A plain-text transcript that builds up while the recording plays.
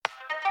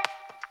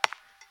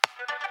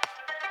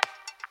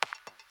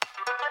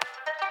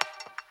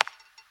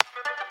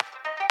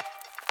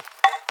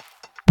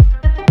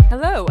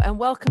Hello, and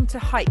welcome to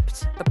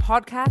Hyped, the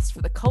podcast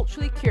for the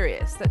culturally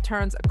curious that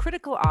turns a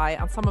critical eye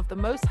on some of the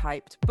most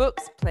hyped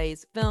books,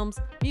 plays, films,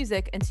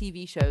 music, and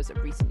TV shows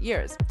of recent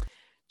years.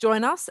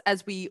 Join us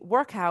as we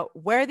work out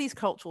where these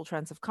cultural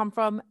trends have come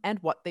from and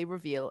what they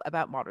reveal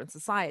about modern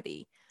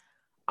society.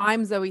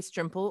 I'm Zoe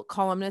Strimple,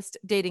 columnist,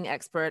 dating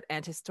expert,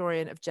 and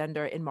historian of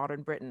gender in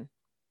modern Britain.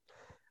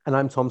 And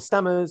I'm Tom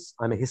Stammers.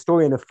 I'm a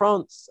historian of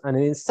France and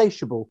an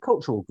insatiable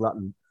cultural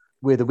glutton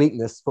with a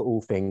weakness for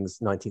all things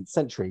 19th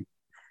century.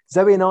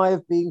 Zoe and I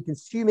have been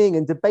consuming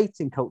and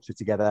debating culture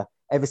together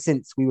ever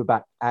since we were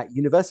back at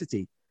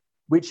university,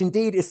 which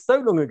indeed is so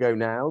long ago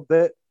now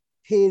that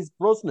Piers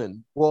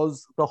Brosnan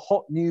was the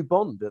hot new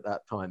Bond at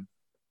that time.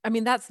 I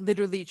mean, that's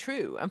literally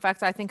true. In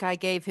fact, I think I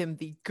gave him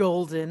the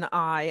golden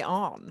eye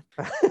on.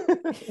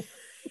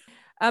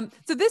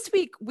 So this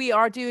week, we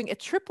are doing a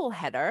triple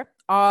header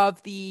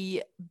of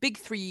the big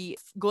three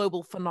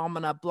global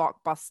phenomena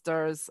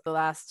blockbusters the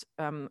last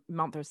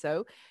month or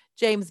so.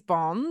 James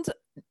Bond,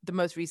 the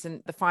most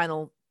recent, the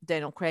final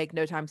Daniel Craig,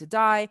 No Time to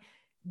Die.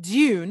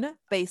 Dune,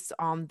 based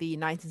on the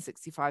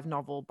 1965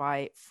 novel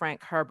by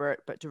Frank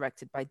Herbert, but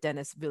directed by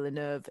Denis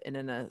Villeneuve in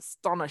an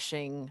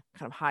astonishing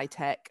kind of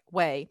high-tech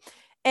way.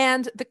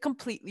 And the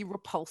completely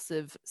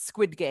repulsive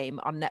Squid Game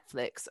on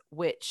Netflix,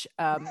 which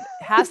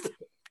has to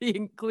be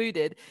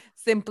included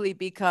simply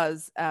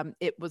because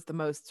it was the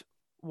most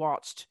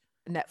watched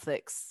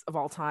Netflix of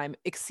all time,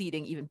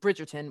 exceeding even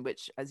Bridgerton,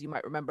 which, as you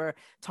might remember,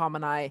 Tom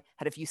and I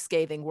had a few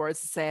scathing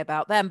words to say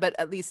about them, but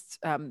at least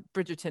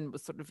Bridgerton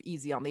was sort of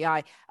easy on the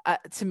eye.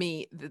 To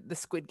me, the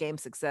Squid Game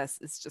success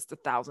is just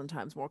 1,000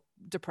 times more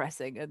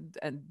depressing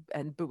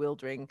and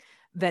bewildering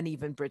than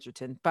even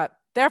Bridgerton. But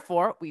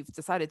therefore, we've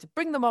decided to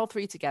bring them all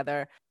three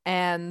together.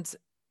 And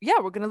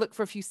yeah, we're going to look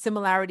for a few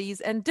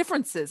similarities and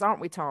differences,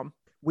 aren't we, Tom?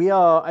 We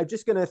are. I'm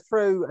just going to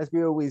throw, as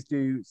we always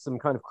do, some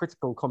kind of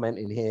critical comment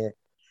in here.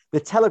 The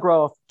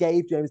Telegraph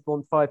gave James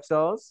Bond 5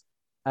 stars,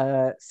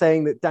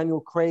 saying that Daniel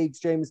Craig's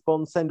James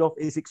Bond send-off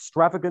is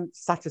extravagant,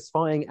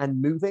 satisfying,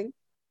 and moving.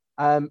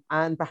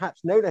 And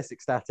perhaps no less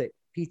ecstatic,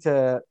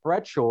 Peter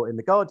Bradshaw in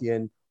The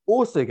Guardian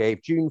also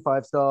gave Dune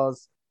 5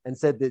 stars and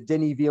said that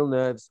Denis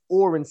Villeneuve's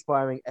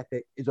awe-inspiring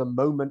epic is a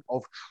moment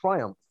of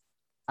triumph.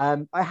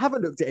 I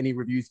haven't looked at any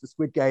reviews for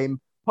Squid Game,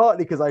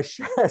 partly because I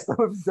share some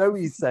of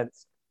Zoe's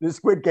sense the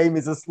Squid Game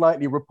is a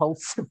slightly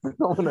repulsive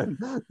phenomenon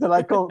that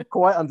I can't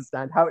quite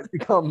understand how it's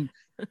become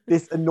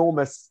this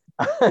enormous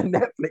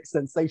Netflix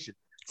sensation.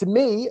 To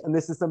me, and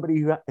this is somebody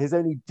who has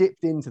only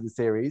dipped into the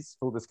series,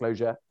 full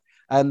disclosure,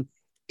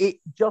 it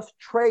just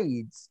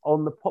trades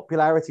on the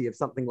popularity of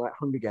something like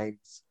Hunger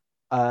Games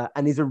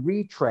and is a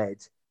retread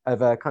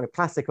of a kind of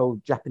classic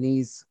old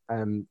Japanese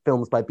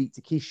films by Beat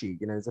Takeshi.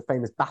 You know, there's a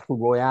famous Battle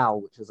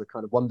Royale, which is a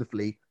kind of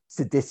wonderfully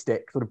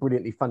sadistic, sort of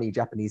brilliantly funny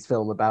Japanese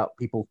film about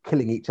people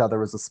killing each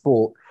other as a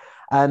sport.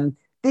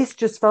 This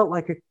just felt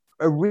like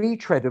a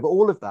retread of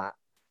all of that,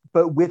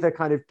 but with a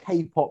kind of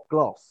K-pop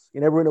gloss.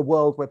 You know, we're in a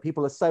world where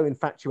people are so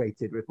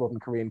infatuated with modern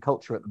Korean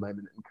culture at the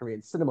moment, and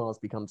Korean cinema has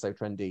become so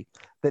trendy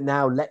that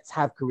now let's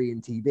have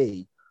Korean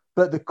TV.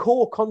 But the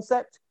core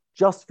concept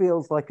just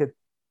feels like a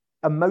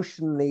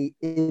emotionally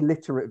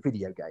illiterate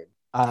video game.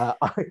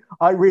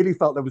 I really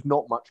felt there was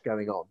not much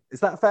going on.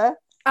 Is that fair?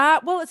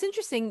 Well, it's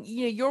interesting.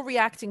 You know, you're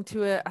reacting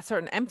to a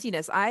certain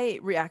emptiness. I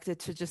reacted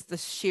to just the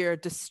sheer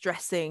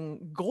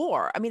distressing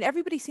gore. I mean,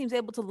 everybody seems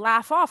able to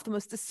laugh off the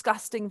most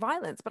disgusting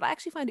violence, but I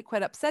actually find it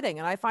quite upsetting.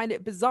 And I find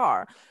it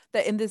bizarre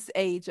that in this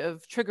age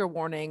of trigger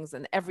warnings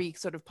and every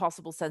sort of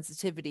possible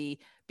sensitivity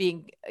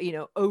being, you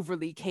know,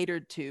 overly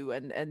catered to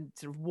and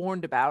sort of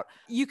warned about,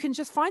 you can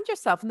just find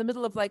yourself in the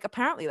middle of like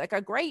apparently like a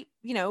great,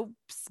 you know,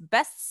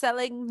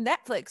 best-selling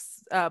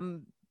Netflix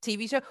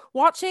TV show,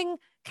 watching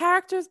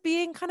characters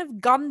being kind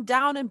of gunned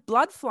down and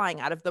blood flying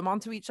out of them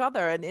onto each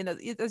other. And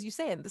as you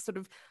say, in this sort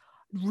of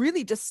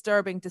really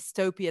disturbing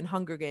dystopian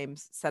Hunger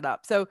Games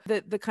setup. So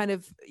the kind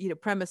of, you know,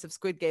 premise of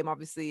Squid Game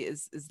obviously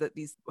is that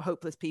these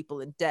hopeless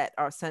people in debt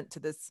are sent to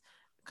this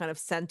kind of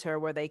center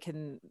where they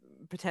can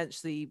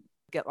potentially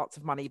get lots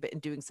of money, but in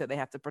doing so, they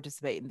have to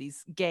participate in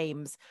these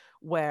games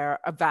where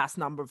a vast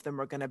number of them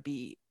are going to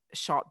be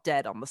shot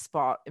dead on the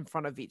spot in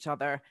front of each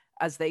other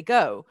as they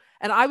go.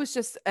 And I was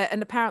just,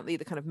 and apparently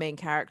the kind of main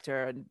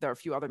character, and there are a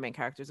few other main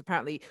characters,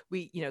 apparently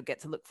we, you know,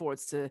 get to look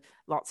forwards to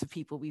lots of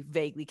people we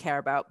vaguely care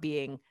about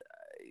being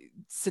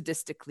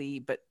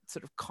sadistically but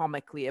sort of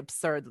comically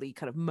absurdly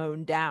kind of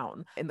mown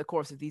down in the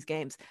course of these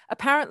games.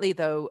 Apparently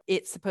though,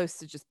 it's supposed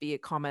to just be a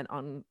comment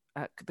on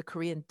the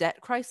Korean debt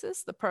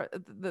crisis, the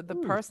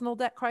personal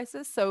debt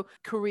crisis. So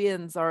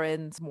Koreans are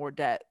in more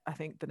debt, I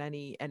think, than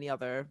any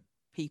other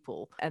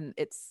people. And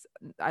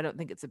I don't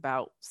think it's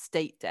about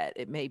state debt.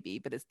 It may be,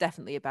 but it's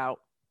definitely about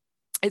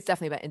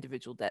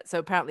individual debt. So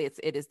apparently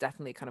it is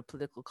definitely a kind of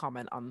political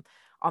comment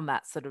on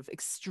that sort of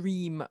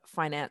extreme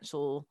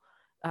financial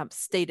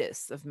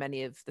status of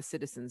many of the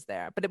citizens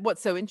there. But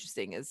what's so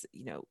interesting is,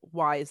 you know,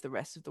 why is the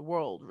rest of the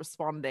world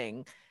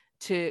responding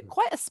to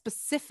quite a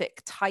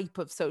specific type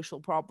of social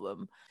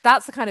problem.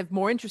 That's the kind of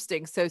more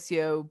interesting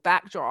socio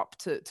backdrop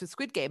to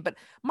Squid Game. But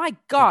my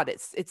God,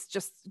 it's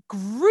just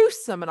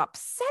gruesome and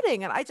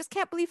upsetting. And I just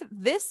can't believe that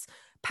this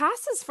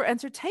passes for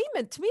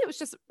entertainment. To me, it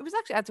was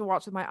actually, I had to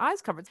watch with my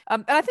eyes covered.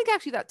 And I think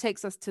actually that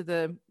takes us to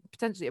the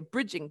potentially a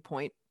bridging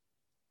point,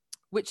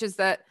 which is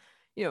that,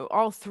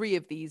 all three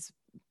of these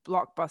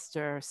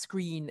blockbuster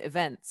screen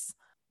events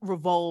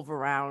revolve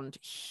around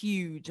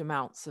huge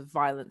amounts of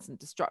violence and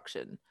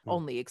destruction,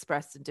 only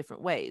expressed in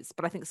different ways.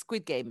 But I think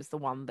Squid Game is the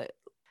one that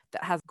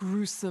has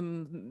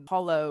gruesome,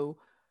 hollow,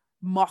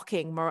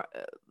 mocking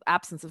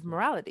absence of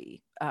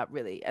morality,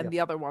 really. And the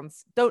other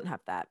ones don't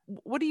have that.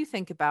 What do you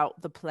think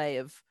about the play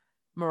of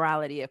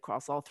morality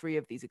across all three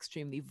of these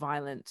extremely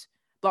violent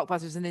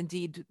blockbusters, and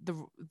indeed the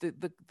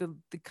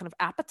kind of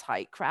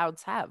appetite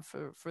crowds have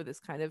for this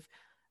kind of,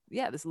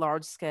 this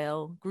large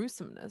scale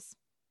gruesomeness?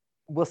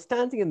 Well,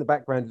 standing in the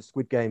background of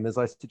Squid Game, as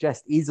I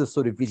suggest, is a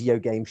sort of video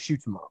game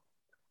shoot 'em up.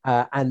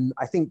 And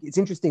I think it's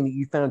interesting that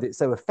you found it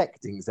so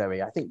affecting,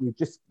 Zoe. I think we've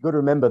just got to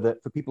remember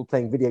that for people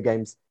playing video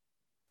games,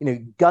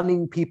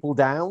 gunning people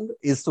down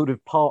is sort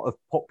of part of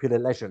popular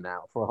leisure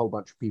now for a whole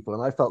bunch of people.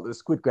 And I felt that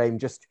Squid Game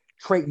just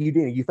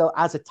you felt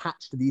as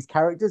attached to these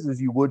characters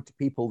as you would to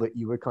people that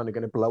you were kind of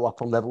going to blow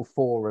up on level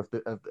 4 of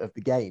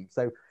the game.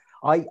 So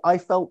I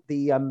felt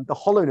the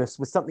hollowness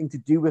was something to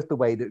do with the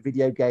way that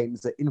video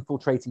games are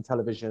infiltrating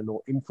television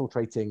or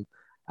infiltrating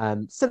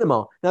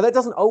cinema. Now, that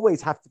doesn't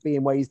always have to be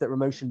in ways that are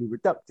emotionally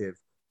reductive,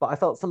 but I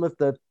felt some of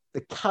the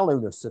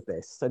callowness of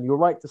this, and you're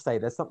right to say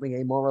there's something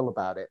amoral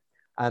about it,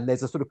 and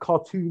there's a sort of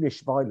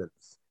cartoonish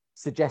violence,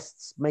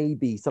 suggests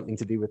maybe something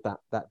to do with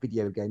that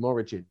video game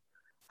origin.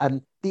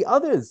 The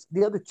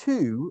other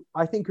two,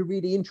 I think, are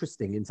really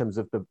interesting in terms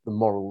of the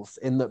morals,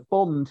 in that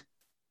Bond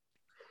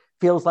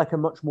feels like a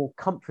much more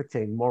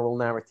comforting moral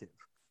narrative.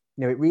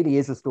 It really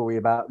is a story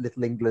about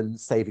little England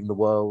saving the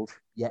world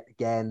yet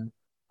again.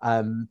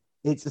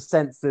 It's a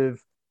sense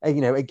of,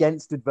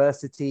 against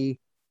adversity,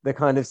 the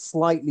kind of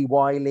slightly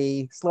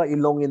wily, slightly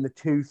long in the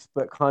tooth,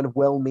 but kind of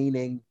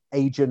well-meaning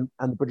agent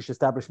and the British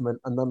establishment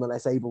are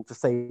nonetheless able to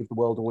save the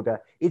world order.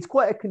 It's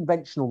quite a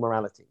conventional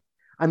morality.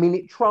 I mean,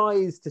 it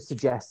tries to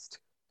suggest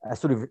a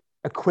sort of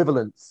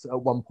equivalence at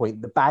one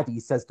point. The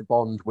baddie says to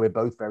Bond, we're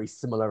both very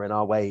similar in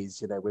our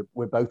ways.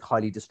 We're both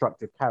highly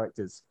destructive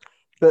characters.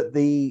 But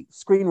the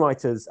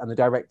screenwriters and the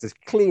directors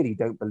clearly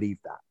don't believe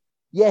that.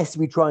 Yes,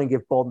 we try and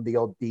give Bond the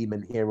odd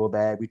demon here or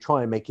there. We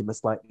try and make him a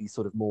slightly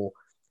sort of more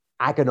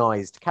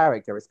agonized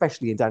character,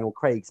 especially in Daniel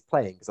Craig's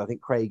playing, because I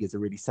think Craig is a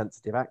really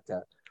sensitive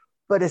actor.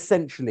 But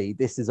essentially,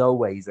 this is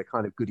always a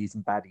kind of goodies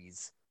and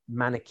baddies,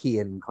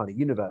 Manichaean kind of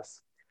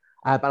universe.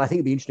 But I think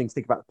it'd be interesting to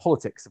think about the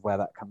politics of where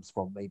that comes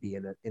from, maybe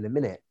in a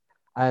minute.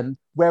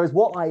 Whereas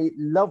what I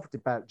loved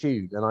about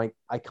Dune, and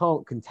I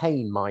can't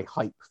contain my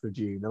hype for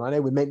Dune, and I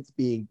know we're meant to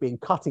be being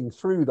cutting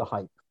through the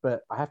hype,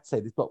 but I have to say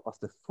this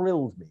blockbuster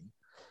thrilled me.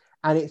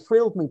 And it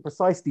thrilled me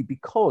precisely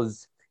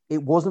because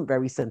it wasn't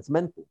very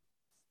sentimental.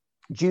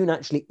 Dune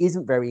actually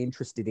isn't very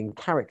interested in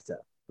character.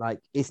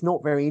 Like, it's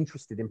not very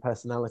interested in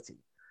personality.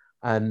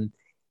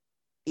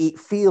 It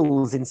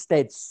feels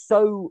instead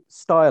so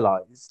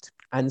stylized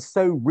and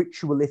so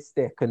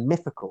ritualistic and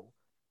mythical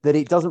that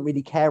it doesn't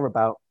really care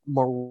about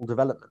moral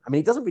development. I mean,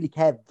 it doesn't really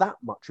care that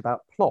much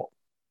about plot.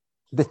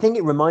 The thing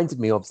it reminded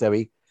me of,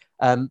 Zoe,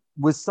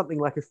 was something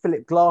like a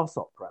Philip Glass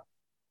opera,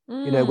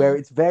 where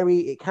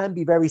it can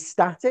be very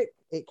static,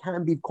 it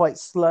can be quite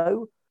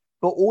slow,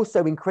 but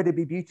also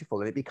incredibly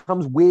beautiful. And it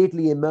becomes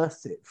weirdly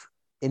immersive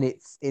in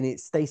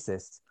its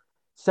stasis.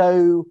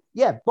 So,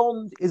 yeah,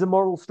 Bond is a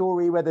moral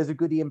story where there's a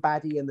goodie and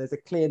baddie and there's a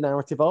clear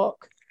narrative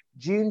arc.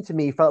 Dune, to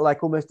me, felt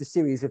like almost a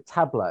series of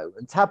tableau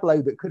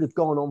that could have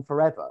gone on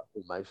forever,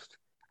 almost.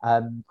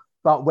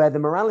 But where the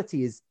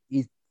morality is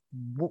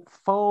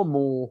far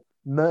more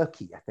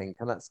murky, I think,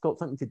 and that's got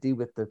something to do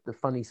with the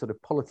funny sort of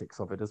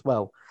politics of it as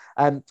well.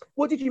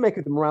 What did you make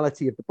of the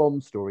morality of the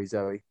Bond story,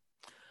 Zoe?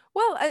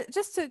 Well,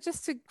 just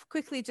to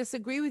quickly just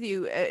agree with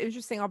you,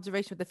 interesting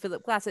observation with the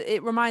Philip Glass.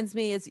 It reminds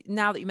me, as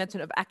now that you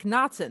mentioned, of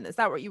Akhenaten. Is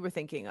that what you were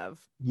thinking of?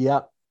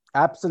 Yeah,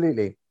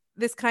 absolutely.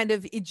 This kind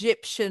of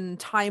Egyptian,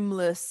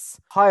 timeless,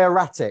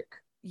 hieratic.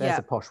 There's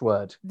a posh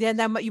word. Yeah,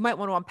 now you might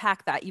want to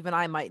unpack that. Even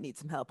I might need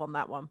some help on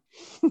that one.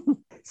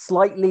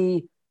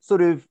 Slightly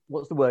sort of,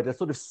 what's the word? A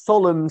sort of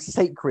solemn,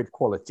 sacred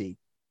quality.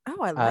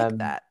 Oh, I like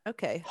that.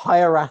 Okay.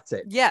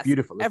 Hieratic. Yes.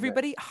 Beautiful.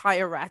 Everybody,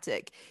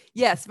 hieratic.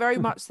 Yes, very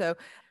much so.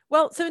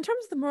 Well, so in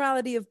terms of the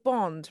morality of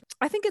Bond,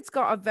 I think it's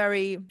got a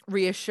very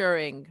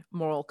reassuring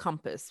moral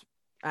compass,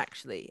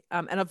 actually.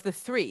 And of the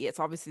three, it's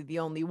obviously the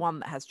only one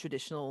that has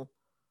traditional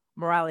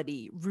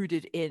morality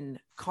rooted in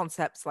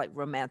concepts like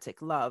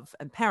romantic love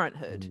and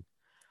parenthood,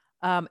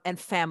 and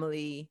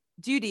family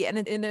duty. And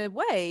in a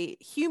way,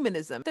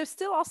 humanism. There's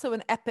still also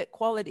an epic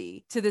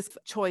quality to this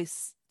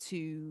choice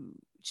to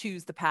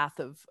choose the path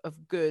of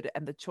good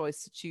and the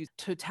choice to choose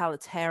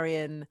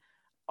totalitarian,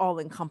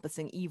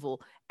 all-encompassing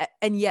evil,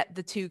 and yet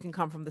the two can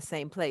come from the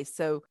same place.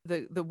 So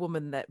the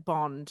woman that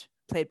Bond,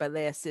 played by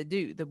Léa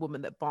Seydoux, the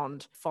woman that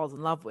Bond falls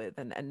in love with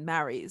and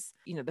marries,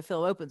 you know, the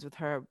film opens with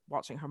her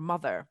watching her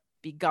mother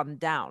be gunned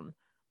down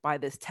by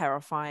this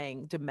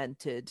terrifying,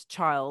 demented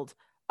child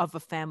of a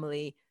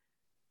family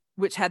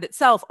which had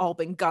itself all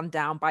been gunned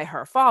down by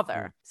her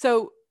father.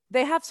 So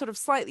they have sort of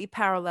slightly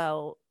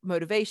parallel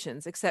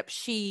motivations, except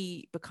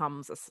she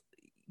becomes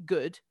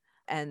good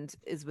and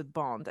is with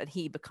Bond, and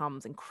he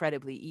becomes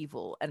incredibly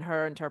evil, and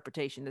her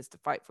interpretation is to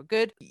fight for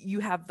good. You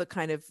have the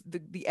kind of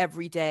the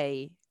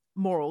everyday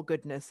moral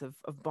goodness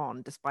of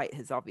Bond, despite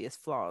his obvious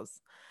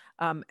flaws.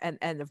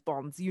 And of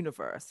Bond's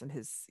universe and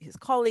his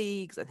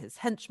colleagues and his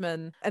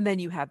henchmen. And then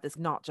you have this,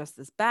 not just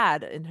this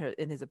bad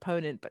in his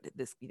opponent, but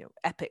this, you know,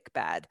 epic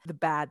bad, the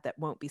bad that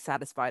won't be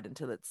satisfied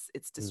until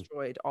it's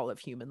destroyed all of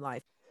human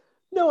life.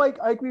 No, I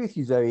agree with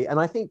you, Zoe. And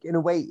I think in a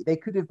way they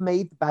could have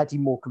made the baddie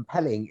more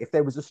compelling if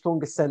there was a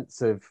stronger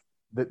sense of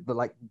the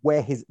like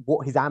what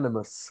his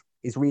animus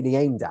is really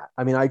aimed at.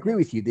 I mean, I agree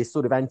with you. This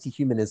sort of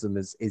anti-humanism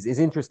is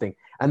interesting.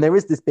 And there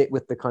is this bit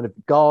with the kind of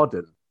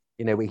garden,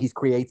 you know, where he's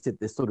created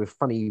this sort of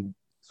funny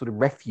sort of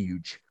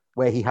refuge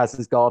where he has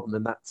his garden,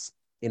 and that's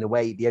in a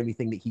way the only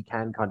thing that he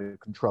can kind of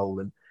control.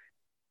 And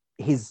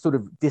his sort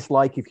of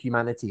dislike of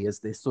humanity as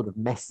this sort of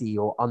messy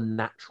or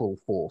unnatural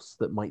force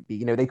that might be,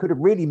 you know, they could have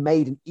really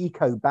made an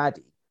eco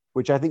baddie,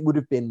 which I think would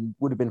have been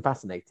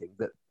fascinating,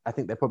 that I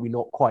think they're probably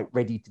not quite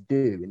ready to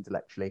do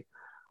intellectually.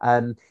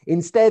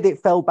 Instead,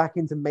 it fell back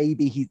into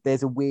maybe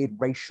there's a weird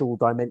racial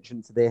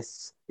dimension to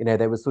this. You know,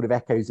 there was sort of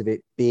echoes of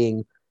it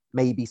being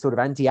maybe sort of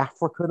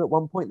anti-African at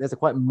one point. There's a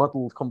quite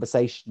muddled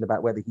conversation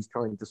about whether he's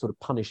trying to sort of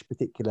punish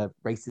particular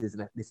races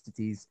and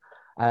ethnicities.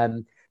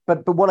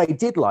 But what I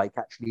did like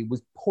actually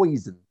was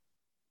poison.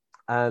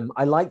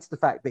 I liked the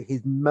fact that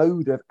his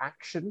mode of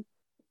action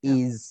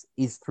is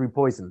through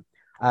poison,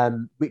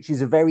 which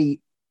is a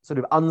very sort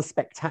of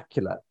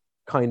unspectacular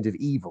kind of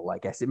evil, I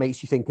guess. It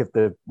makes you think of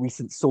the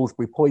recent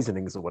Salisbury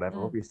poisonings or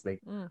whatever, obviously.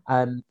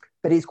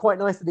 But it's quite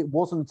nice that it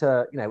wasn't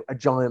a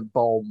giant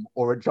bomb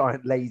or a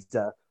giant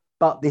laser,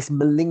 but this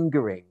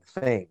malingering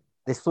thing,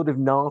 this sort of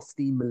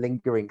nasty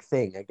malingering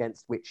thing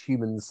against which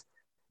humans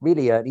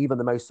really, even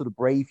the most sort of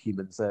brave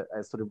humans are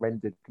sort of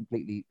rendered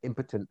completely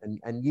impotent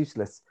and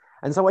useless.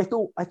 And so I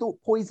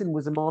thought Poison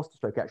was a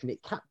masterstroke, actually.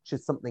 It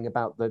captures something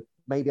about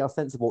maybe our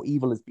sense of what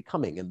evil is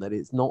becoming, and that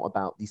it's not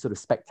about these sort of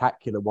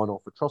spectacular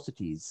one-off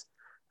atrocities,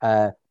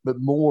 but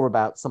more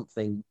about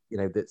something, you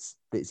know, that's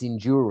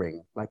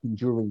enduring, like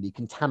enduringly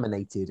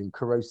contaminated and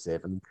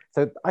corrosive. And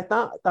so I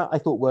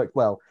thought worked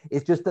well.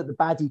 It's just that the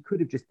baddie could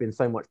have just been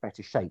so much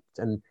better shaped.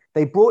 And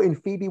they brought in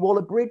Phoebe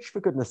Waller-Bridge, for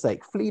goodness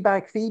sake.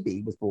 Fleabag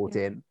Phoebe was brought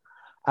in.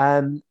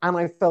 And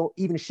I felt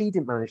even she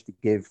didn't manage to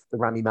give the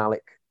Rami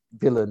Malek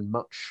villain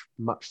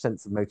much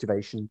sense of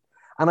motivation.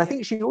 And I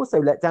think she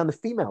also let down the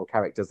female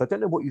characters. I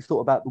don't know what you thought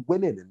about the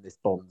women in this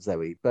Bond,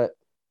 Zoe, but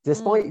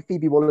despite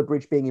Phoebe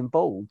Waller-Bridge being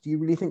involved, do you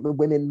really think the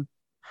women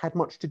had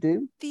much to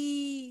do?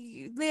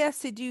 The Léa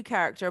Seydoux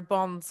character,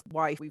 Bond's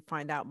wife, we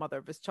find out mother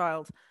of his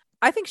child,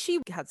 I think she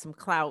had some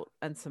clout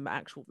and some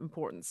actual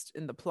importance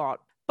in the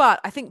plot.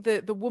 But I think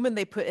the woman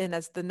they put in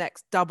as the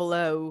next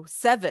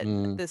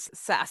 007, this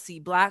sassy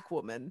black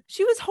woman,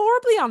 she was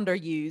horribly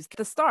underused. At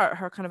the start,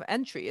 her kind of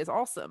entry is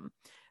awesome.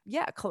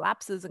 Yeah,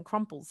 collapses and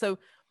crumples. So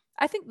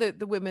I think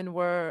the women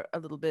were a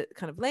little bit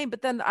kind of lame,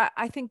 but then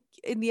I think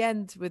in the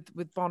end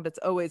with Bond, it's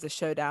always a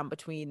showdown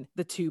between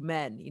the two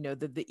men, you know,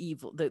 the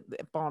evil, the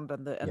Bond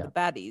and the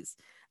baddies.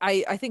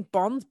 I think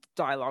Bond's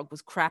dialogue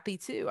was crappy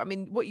too. I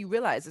mean, what you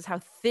realize is how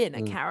thin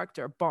a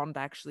character Bond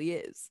actually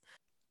is.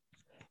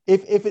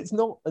 If it's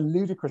not a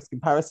ludicrous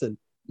comparison,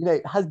 you know,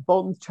 has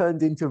Bond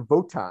turned into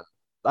Wotan?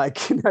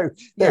 Like, you know,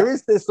 there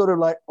is this sort of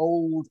like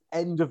old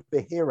end of the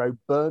hero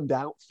burned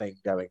out thing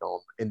going on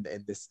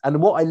in this.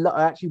 And what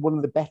actually, one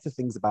of the better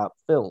things about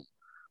the film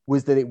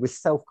was that it was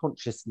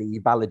self-consciously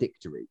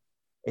valedictory.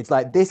 It's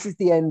like, this is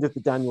the end of the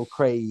Daniel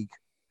Craig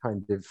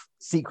kind of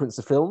sequence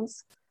of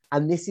films.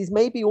 And this is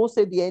maybe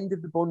also the end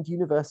of the Bond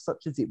universe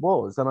such as it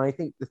was. And I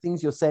think the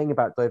things you're saying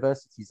about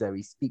diversity,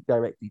 Zoe, speak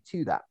directly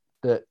to that,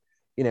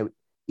 you know,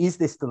 is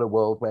this still a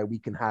world where we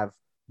can have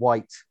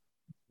white,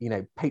 you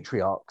know,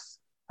 patriarchs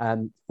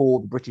for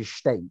the British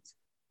state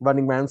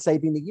running around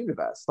saving the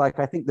universe? Like,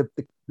 I think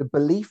the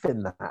belief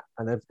in that,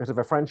 and of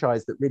a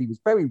franchise that really was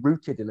very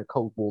rooted in a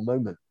Cold War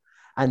moment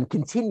and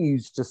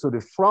continues to sort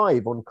of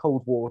thrive on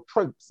Cold War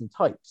tropes and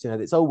types, you know,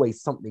 there's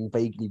always something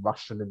vaguely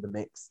Russian in the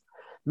mix.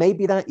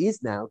 Maybe that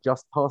is now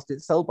just past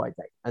its sell-by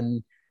date.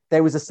 And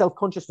there was a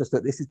self-consciousness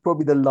that this is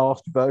probably the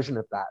last version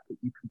of that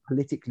you can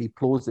politically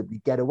plausibly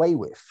get away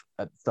with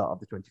at the start of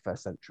the 21st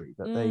century.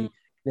 That you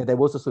know, there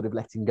was a sort of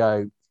letting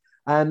go.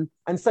 And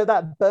so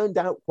that burned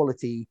out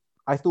quality,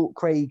 I thought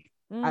Craig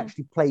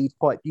actually played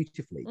quite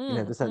beautifully, you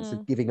know, the sense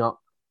of giving up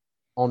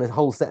on a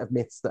whole set of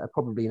myths that are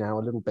probably now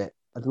a little bit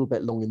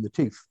long in the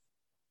tooth.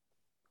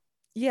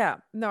 Yeah,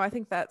 no, I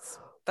think that's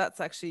That's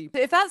actually,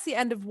 if that's the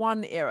end of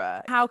one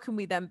era, how can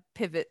we then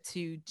pivot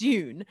to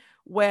Dune,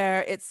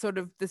 where it's sort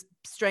of this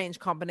strange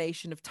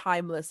combination of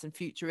timeless and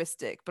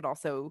futuristic, but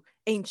also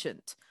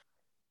ancient?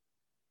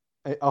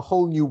 A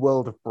whole new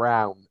world of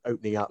brown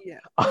opening up. Yeah.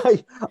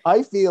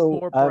 I feel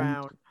More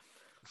brown.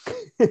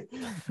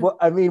 well,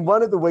 I mean,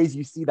 one of the ways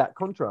you see that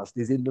contrast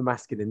is in the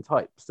masculine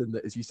types, and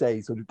that, as you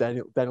say, sort of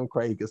Daniel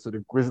Craig, a sort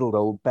of grizzled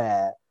old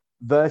bear,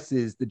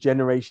 versus the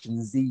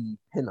Generation Z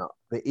pinup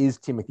that is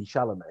Timothy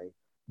Chalamet,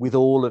 with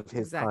all of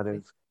his kind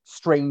of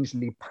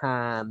strangely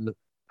pan,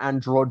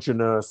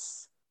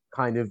 androgynous,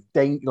 kind of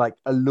like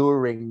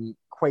alluring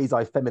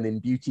quasi-feminine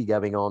beauty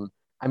going on.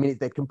 I mean,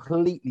 they're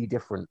completely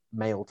different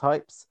male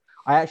types.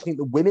 I actually think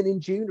the women in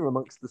Dune are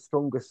amongst the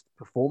strongest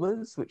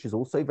performers, which is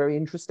also very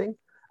interesting.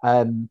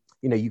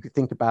 You know, you could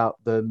think about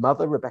the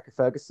mother, Rebecca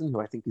Ferguson, who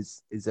I think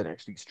is an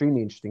actually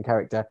extremely interesting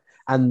character,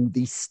 and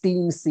the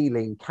steam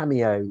ceiling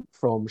cameo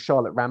from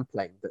Charlotte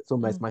Rampling. That's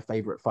almost my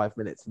favorite 5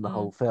 minutes in the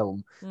whole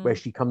film, where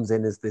she comes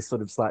in as this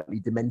sort of slightly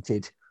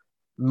demented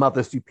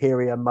mother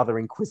superior, mother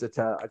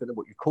inquisitor. I don't know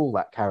what you call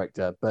that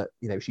character, but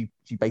you know, she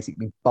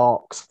basically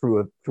barks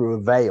through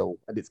a veil,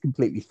 and it's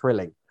completely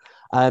thrilling.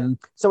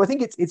 So I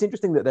think it's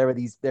interesting that there are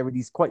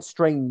these quite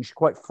strange,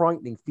 quite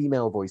frightening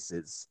female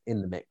voices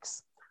in the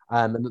mix.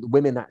 And that the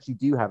women actually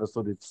do have a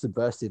sort of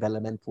subversive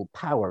elemental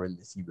power in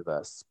this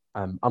universe,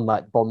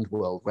 unlike Bond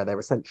world, where they're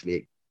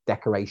essentially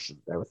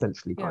decoration. They're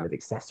essentially kind of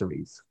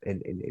accessories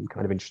in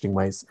kind of interesting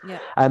ways.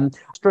 Yeah.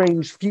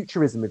 Strange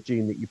futurism of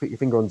Dune that you put your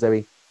finger on,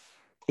 Zoe,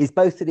 is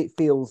both that it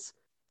feels,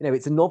 you know,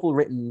 it's a novel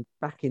written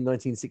back in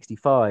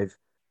 1965,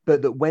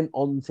 but that went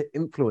on to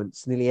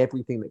influence nearly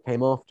everything that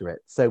came after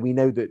it. So we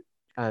know that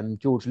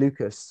George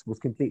Lucas was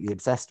completely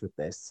obsessed with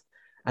this.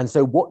 And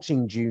so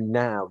watching Dune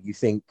now, you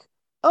think,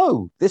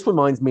 oh, this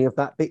reminds me of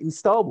that bit in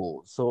Star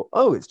Wars, or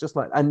oh, it's just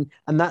like, and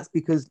that's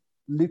because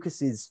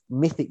Lucas's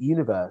mythic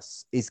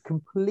universe is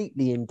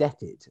completely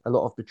indebted. A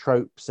lot of the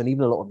tropes and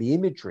even a lot of the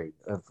imagery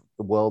of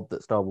the world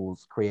that Star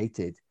Wars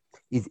created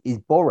is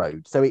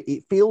borrowed. So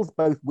it feels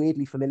both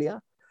weirdly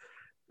familiar,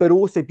 but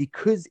also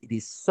because it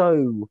is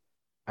so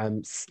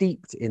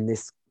steeped in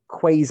this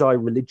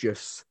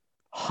quasi-religious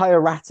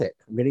hieratic,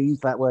 I'm going to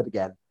use that word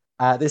again,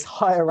 this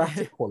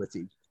hieratic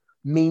quality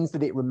means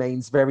that it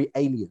remains very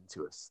alien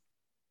to us.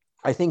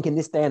 I think in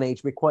this day and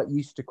age, we're quite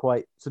used to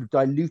quite sort of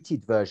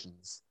diluted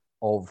versions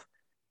of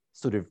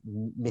sort of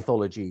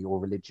mythology or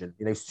religion.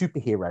 You know,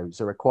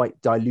 superheroes are a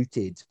quite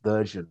diluted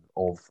version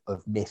of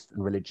myth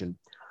and religion,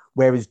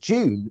 whereas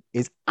Dune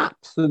is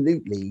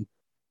absolutely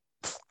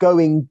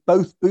going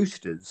both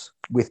boosters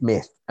with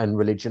myth and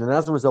religion, and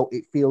as a result,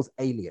 it feels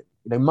alien.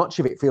 You know, much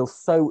of it feels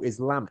so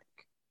Islamic,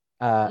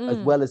 as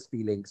well as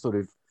feeling sort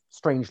of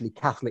strangely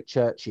Catholic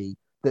churchy.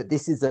 That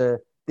this is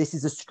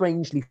a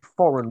strangely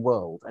foreign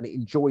world, and it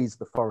enjoys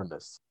the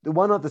foreignness. The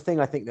one other thing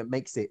I think that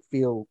makes it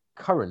feel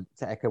current,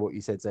 to echo what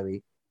you said,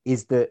 Zoe,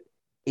 is that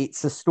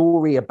it's a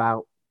story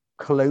about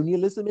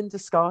colonialism in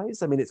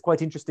disguise. I mean, it's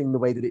quite interesting the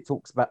way that it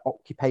talks about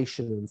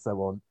occupation and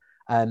so on.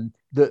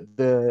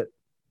 That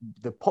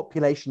the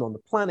population on the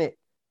planet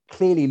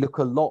clearly look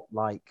a lot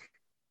like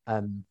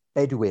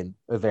Bedouin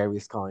of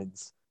various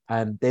kinds.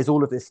 There's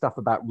all of this stuff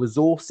about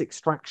resource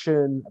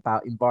extraction,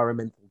 about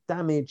environmental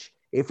damage.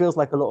 It feels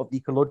like a lot of the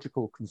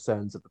ecological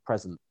concerns of the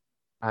present,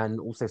 and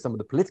also some of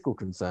the political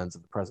concerns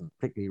of the present,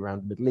 particularly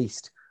around the Middle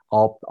East,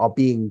 are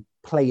being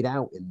played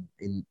out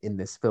in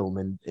this film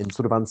in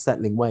sort of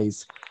unsettling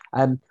ways.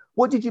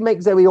 What did you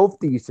make, Zoe, of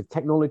the use of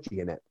technology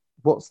in it?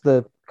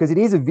 Because it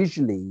is a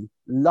visually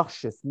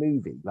luscious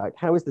movie. Like,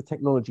 how is the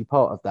technology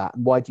part of that,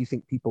 and why do you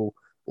think people,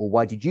 or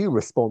why did you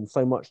respond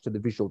so much to the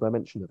visual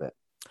dimension of it?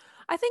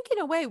 I think in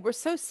a way we're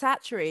so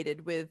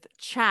saturated with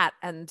chat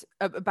and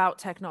about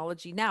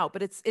technology now,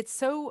 but it's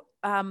so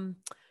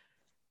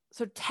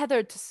sort of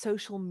tethered to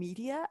social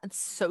media and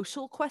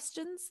social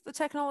questions, the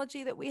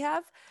technology that we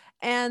have.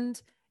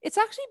 And it's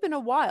actually been a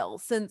while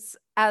since,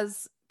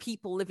 as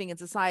people living in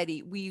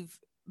society, we've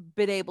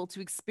been able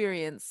to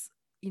experience,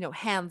 you know,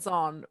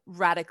 hands-on,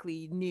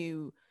 radically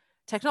new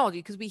technology,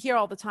 because we hear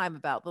all the time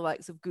about the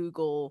likes of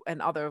Google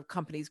and other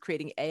companies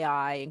creating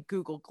AI and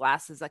Google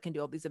glasses that can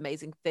do all these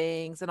amazing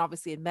things. And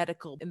obviously in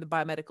the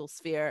biomedical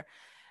sphere,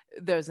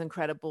 there's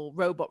incredible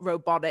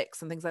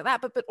robotics and things like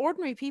that, but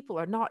ordinary people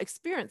are not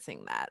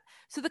experiencing that.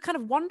 So the kind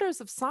of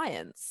wonders of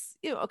science,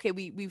 you know, okay,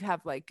 we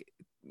have, like,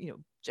 you know,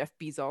 Jeff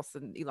Bezos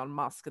and Elon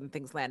Musk and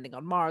things landing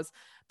on Mars,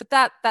 but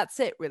that's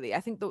it really. I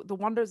think the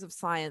wonders of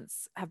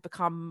science have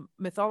become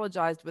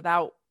mythologized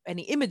without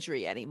any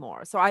imagery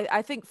anymore. So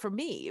I think for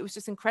me it was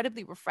just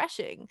incredibly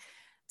refreshing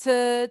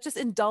to just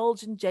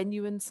indulge in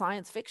genuine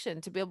science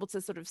fiction, to be able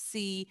to sort of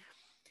see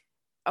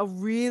a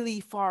really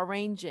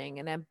far-ranging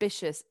and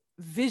ambitious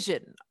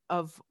vision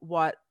of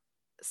what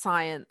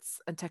science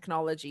and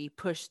technology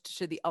pushed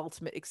to the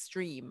ultimate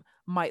extreme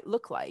might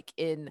look like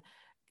in,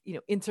 you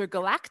know,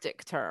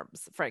 intergalactic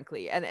terms,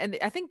 frankly. And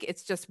I think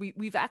it's just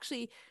we've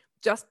actually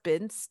just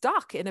been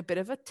stuck in a bit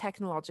of a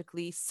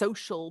technologically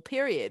social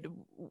period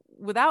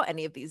without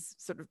any of these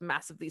sort of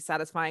massively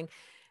satisfying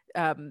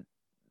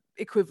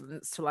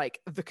equivalents to like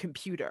the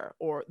computer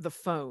or the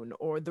phone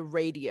or the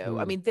radio.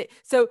 I Mm. mean,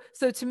 so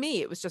to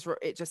me,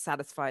 it just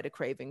satisfied a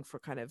craving for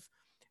kind of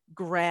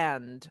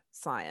grand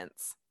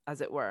science, as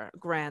it were,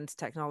 grand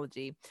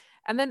technology.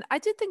 And then I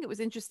did think it was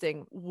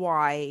interesting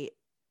why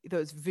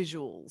those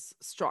visuals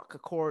struck a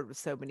chord with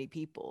so many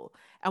people,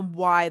 and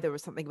why there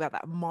was something about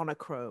that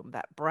monochrome,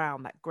 that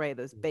brown, that gray,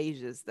 those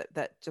beiges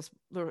that just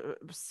were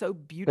so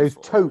Those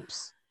beautiful.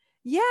 taupes.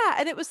 Yeah,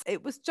 and it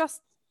was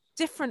just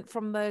different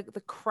from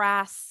the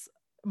crass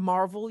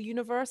Marvel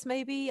universe.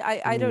 Maybe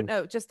I don't Mm.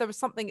 know. Just there was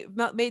something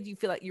it made you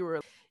feel like you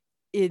were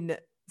in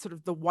sort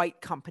of the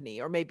White Company,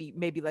 or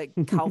maybe like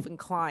Calvin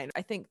Klein.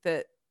 I think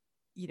that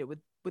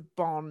with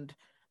Bond,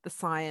 the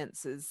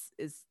science is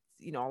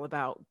all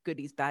about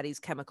goodies,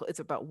 baddies, chemical. It's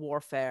about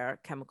warfare,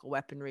 chemical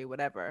weaponry,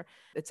 whatever.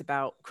 It's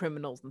about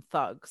criminals and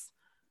thugs.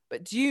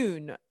 But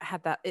Dune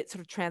had that, it sort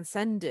of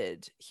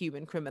transcended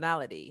human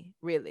criminality,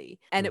 really.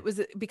 And Mm. it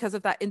was because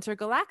of that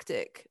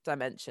intergalactic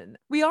dimension.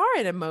 We are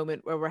in a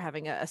moment where we're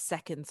having a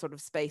second sort of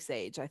space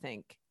age, I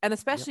think. And Yep.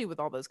 especially with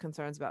all those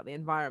concerns about the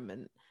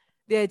environment,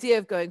 the idea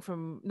of going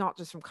from not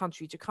just from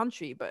country to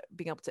country, but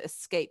being able to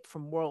escape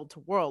from world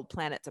to world,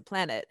 planet to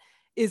planet,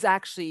 is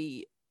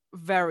actually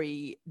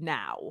very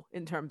now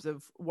in terms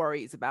of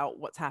worries about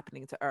what's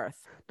happening to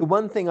Earth. The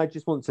one thing I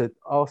just want to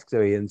ask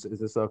Zoe, and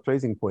as our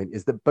closing point,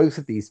 is that both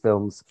of these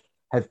films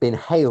have been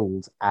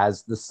hailed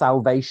as the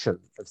salvation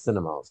of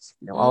cinemas.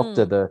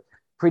 After Mm. the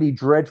pretty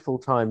dreadful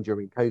time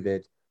during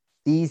COVID,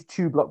 these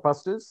two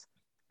blockbusters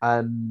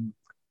um,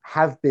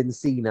 have been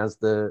seen as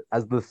the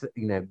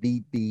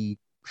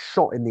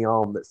shot in the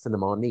arm that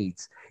cinema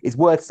needs. It's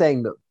worth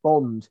saying that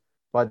Bond,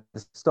 by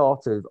the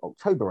start of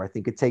October, I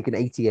think, had taken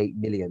 88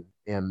 million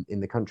in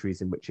the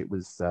countries in which it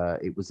was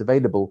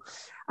available.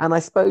 And I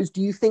suppose,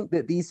 do you think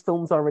that these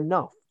films are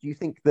enough? Do you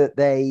think that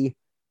they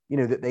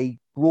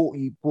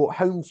brought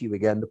home to you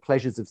again the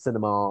pleasures of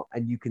cinema,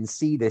 and you can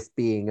see this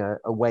being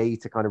a way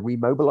to kind of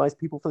remobilize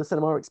people for the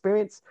cinema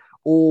experience?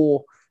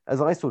 Or,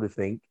 as I sort of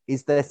think,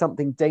 is there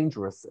something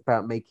dangerous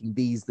about making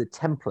these the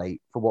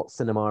template for what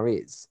cinema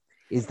is?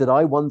 Is that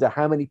I wonder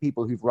how many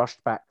people who've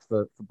rushed back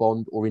for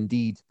Bond, or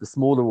indeed the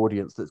smaller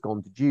audience that's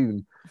gone to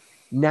Dune,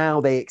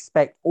 now they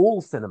expect all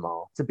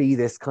cinema to be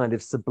this kind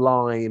of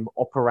sublime,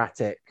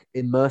 operatic,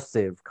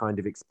 immersive kind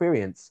of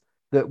experience.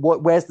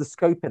 Where's the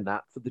scope in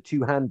that for the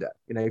two-hander,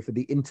 for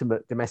the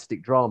intimate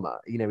domestic drama?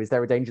 Is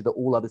there a danger that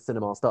all other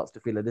cinema starts to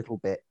feel a little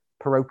bit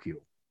parochial?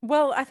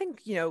 Well, I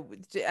think,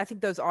 I think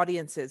those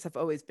audiences have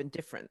always been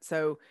different.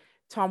 So,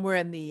 Tom, we're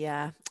in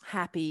the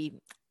happy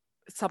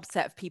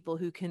subset of people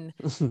who can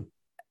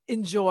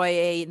enjoy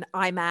an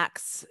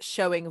IMAX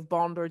showing of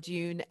Bond or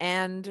Dune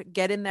and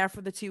get in there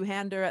for the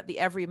two-hander at the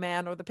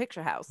Everyman or the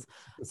Picture House.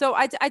 So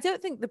I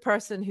don't think the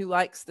person who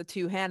likes the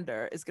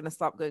two-hander is going to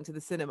stop going to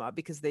the cinema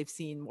because they've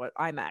seen what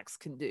IMAX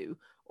can do,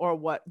 or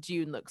what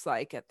Dune looks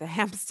like at the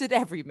Hampstead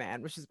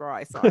Everyman, which is where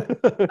I saw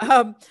it.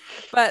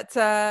 But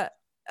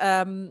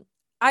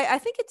I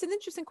think it's an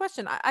interesting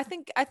question. I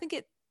think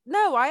it.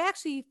 No, I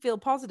actually feel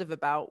positive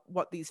about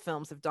what these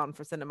films have done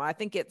for cinema. I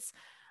think it's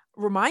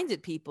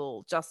reminded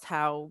people just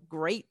how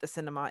great the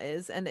cinema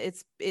is, and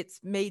it's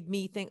made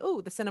me think,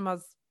 oh, the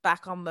cinema's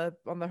back on the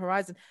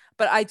horizon.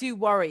 But I do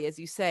worry, as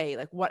you say,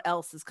 like what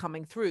else is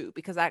coming through,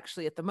 because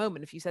actually at the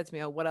moment, if you said to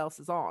me, oh, what else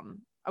is on,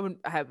 I would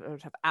have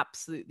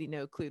absolutely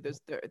no clue.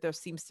 There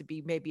seems to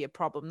be maybe a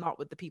problem, not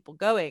with the people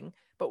going,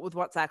 but with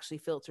what's actually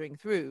filtering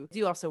through. I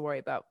do also worry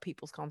about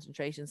people's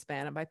concentration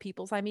span, and by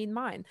people's I mean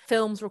mine.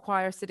 Films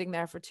require sitting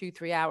there for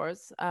 2-3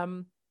 hours,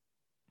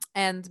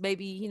 and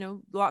maybe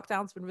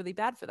lockdown's been really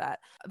bad for that.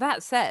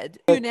 That said,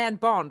 Dune and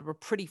Bond were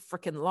pretty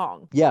freaking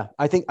long. Yeah,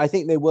 I think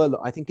they were.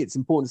 I think it's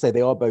important to say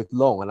they are both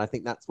long, and I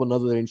think that's one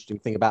other interesting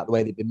thing about the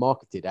way they've been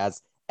marketed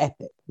as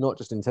epic, not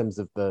just in terms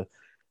of the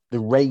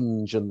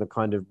range and the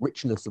kind of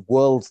richness of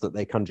worlds that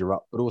they conjure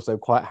up, but also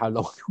quite how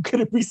long you're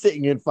going to be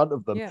sitting in front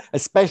of them, Yeah.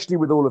 especially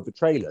with all of the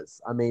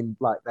trailers. I mean,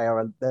 like they're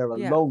a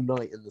Yeah. long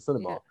night in the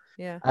cinema.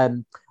 Yeah.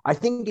 I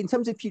think in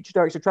terms of future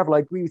director travel, I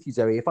agree with you,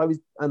 Zoe.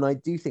 And I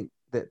do think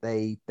that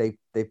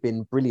they've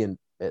been brilliant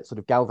at sort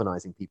of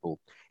galvanizing people.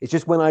 It's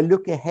just when I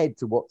look ahead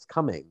to what's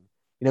coming,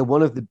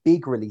 one of the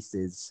big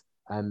releases,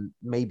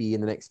 maybe in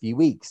the next few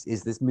weeks,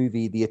 is this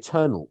movie, The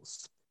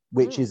Eternals,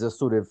 which is a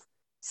sort of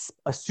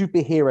a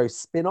superhero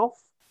spin-off,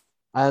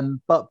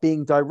 but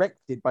being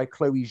directed by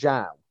Chloe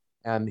Zhao,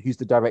 who's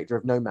the director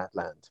of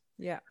Nomadland.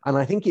 Yeah. And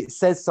I think it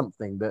says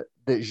something that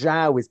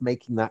Zhao is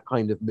making that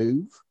kind of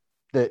move,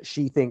 that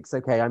she thinks,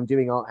 okay, I'm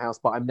doing art house,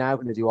 but I'm now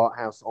going to do art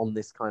house on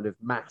this kind of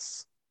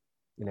mass,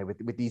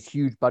 with these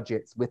huge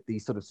budgets, with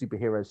these sort of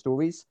superhero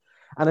stories.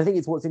 And I think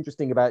it's what's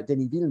interesting about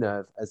Denis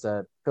Villeneuve as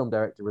a film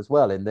director as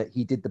well, in that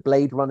he did the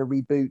Blade Runner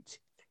reboot.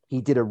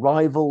 He did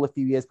Arrival a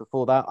few years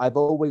before that. I've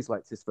always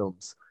liked his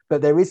films,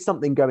 but there is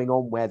something going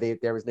on where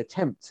there is an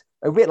attempt,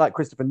 a bit like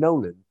Christopher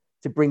Nolan,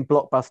 to bring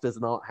blockbusters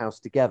and art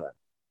house together.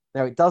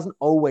 Now, it doesn't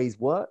always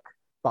work,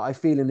 but I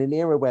feel in an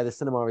era where the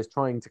cinema is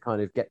trying to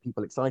kind of get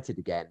people excited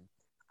again,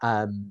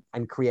 and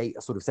create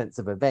a sort of sense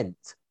of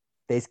event,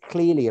 there's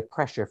clearly a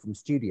pressure from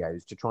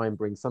studios to try and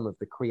bring some of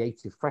the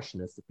creative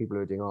freshness that people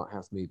who are doing art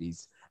house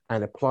movies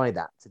and apply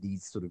that to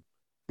these sort of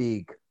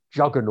big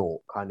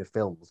juggernaut kind of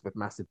films with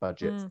massive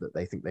budgets that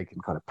they think they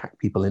can kind of pack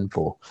people in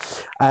for.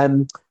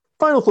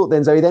 Final thought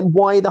then, Zoe, then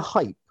why the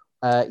hype,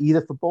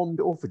 either for Bond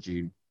or for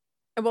Dune?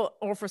 Well,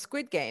 or for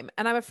Squid Game.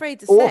 And I'm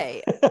afraid to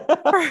say,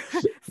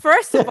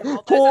 first of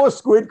all, poor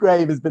Squid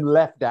Game has been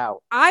left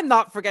out. I'm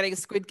not forgetting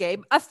Squid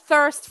Game. A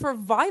thirst for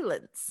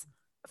violence,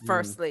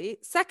 firstly.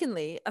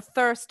 Secondly, a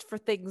thirst for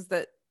things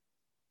that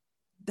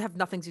have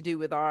nothing to do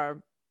with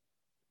our,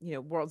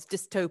 world's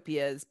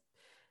dystopias,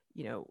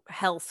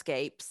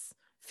 hellscapes,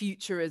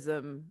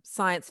 futurism,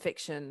 science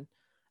fiction.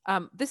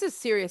 This is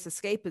serious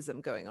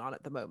escapism going on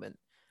at the moment.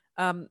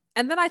 And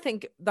then I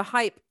think the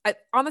hype,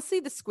 honestly,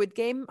 the Squid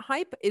Game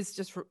hype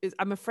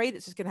I'm afraid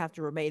it's just going to have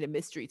to remain a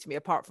mystery to me,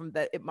 apart from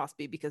that it must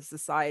be because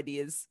society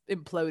is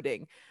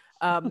imploding.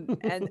 And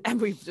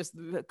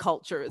the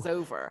culture is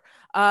over.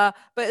 But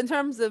in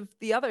terms of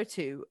the other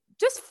two,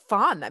 just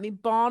fun. I mean,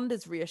 Bond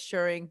is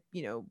reassuring,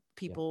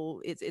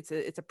 people. Yeah.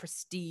 It's a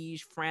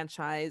prestige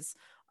franchise.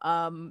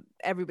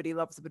 Everybody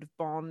loves a bit of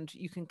Bond.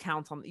 You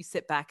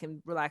sit back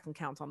and relax and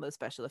count on those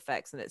special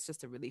effects, and it's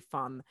just a really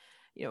fun,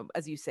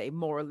 as you say,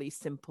 morally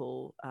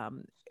simple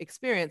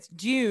experience.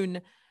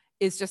 Dune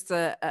is just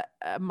a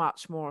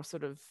much more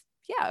sort of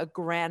a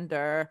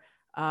grander,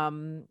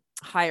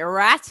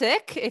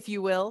 hieratic, if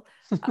you will,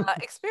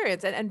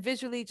 experience, and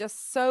visually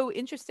just so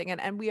interesting.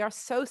 And we are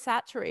so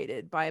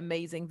saturated by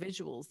amazing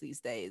visuals these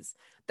days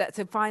that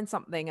to find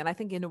something, and I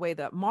think in a way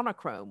that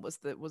monochrome was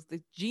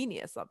the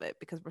genius of it,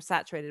 because we're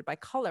saturated by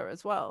color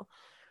as well.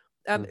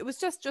 It was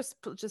just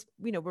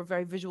we're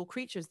very visual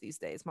creatures these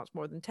days, much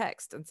more than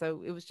text, and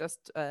so it was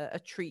just a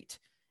treat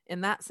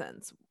in that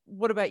sense.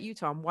 What about you,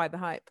 Tom? Why the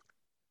hype?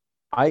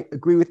 I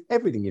agree with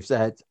everything you've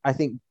said. I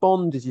think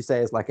Bond, as you say,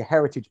 is like a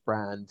heritage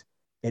brand.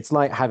 It's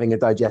like having a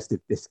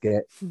digestive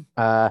biscuit.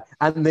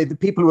 And the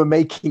people who were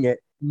making it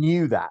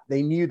knew that.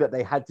 They knew that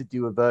they had to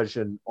do a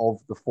version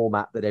of the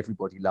format that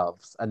everybody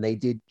loves. And they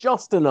did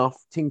just enough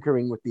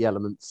tinkering with the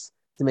elements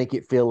to make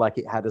it feel like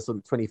it had a sort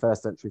of 21st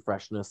century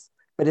freshness.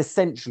 But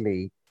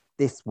essentially,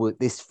 this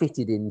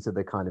fitted into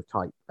the kind of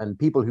type. And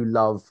people who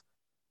love,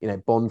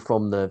 Bond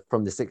from the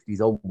 60s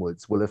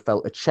onwards will have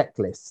felt a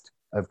checklist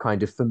of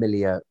kind of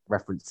familiar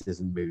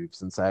references and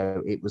moves. And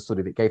so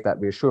it gave that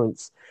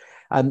reassurance.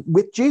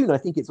 With Dune, I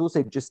think it's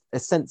also just a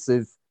sense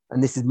of,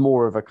 and this is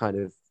more of a kind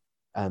of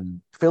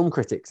film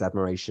critics'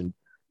 admiration,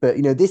 but,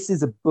 this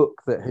is a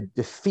book that had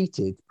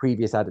defeated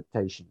previous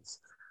adaptations.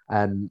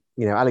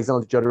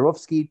 Alexander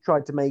Jodorowsky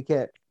tried to make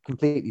it,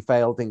 completely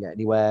failed, didn't get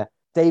anywhere.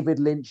 David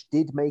Lynch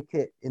did make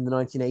it in the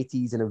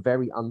 1980s in a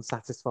very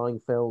unsatisfying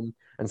film.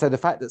 And so the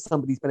fact that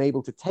somebody's been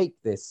able to take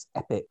this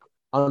epic,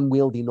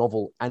 unwieldy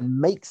novel and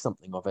make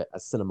something of it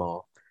as cinema,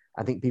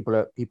 I think people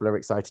are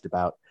excited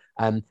about.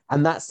 And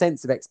that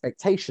sense of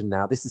expectation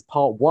now, this is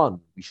part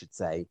one, we should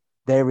say.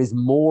 There is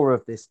more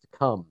of this to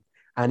come.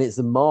 And it's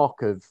a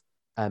mark of,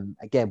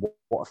 again,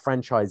 what a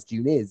franchise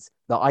Dune is,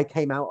 that I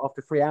came out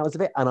after 3 hours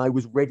of it and I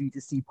was ready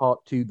to see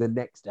part two the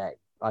next day.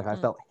 Like I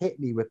felt hit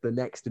me with the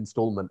next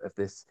installment of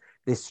this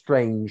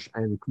strange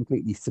and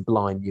completely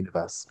sublime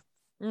universe.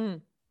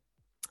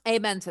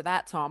 Amen to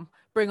that, Tom.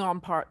 Bring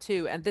on part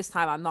two. And this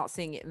time I'm not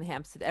seeing it in the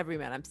Hampstead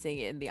Everyman. I'm seeing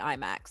it in the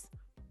IMAX.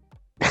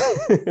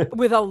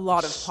 With a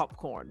lot of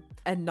popcorn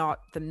and not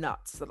the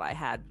nuts that I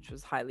had, which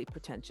was highly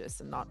pretentious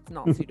and not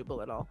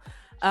suitable at all.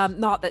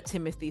 Not that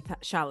Timothy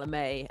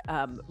Chalamet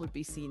would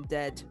be seen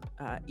dead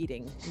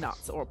eating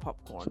nuts or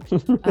popcorn.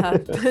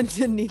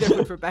 Neither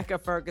would Rebecca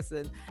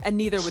Ferguson, and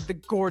neither would the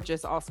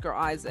gorgeous Oscar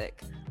Isaac.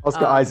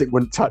 Oscar Isaac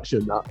wouldn't touch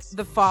your nuts.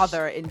 The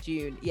father in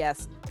Dune,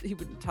 yes, he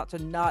wouldn't touch a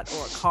nut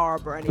or a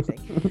carb or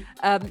anything.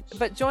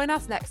 But join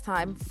us next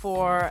time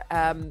for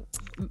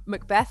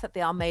Macbeth at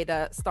the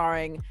Almeida,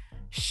 starring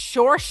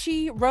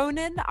Saoirse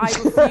Ronan. I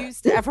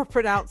refuse to ever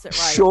pronounce it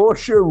right.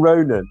 Saoirse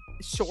Ronan.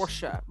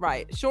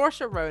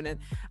 Saoirse Ronan.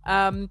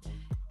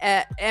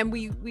 And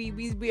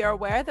we are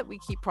aware that we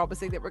keep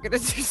promising that we're going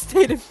to do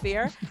State of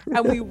Fear,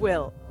 and we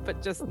will,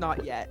 but just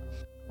not yet.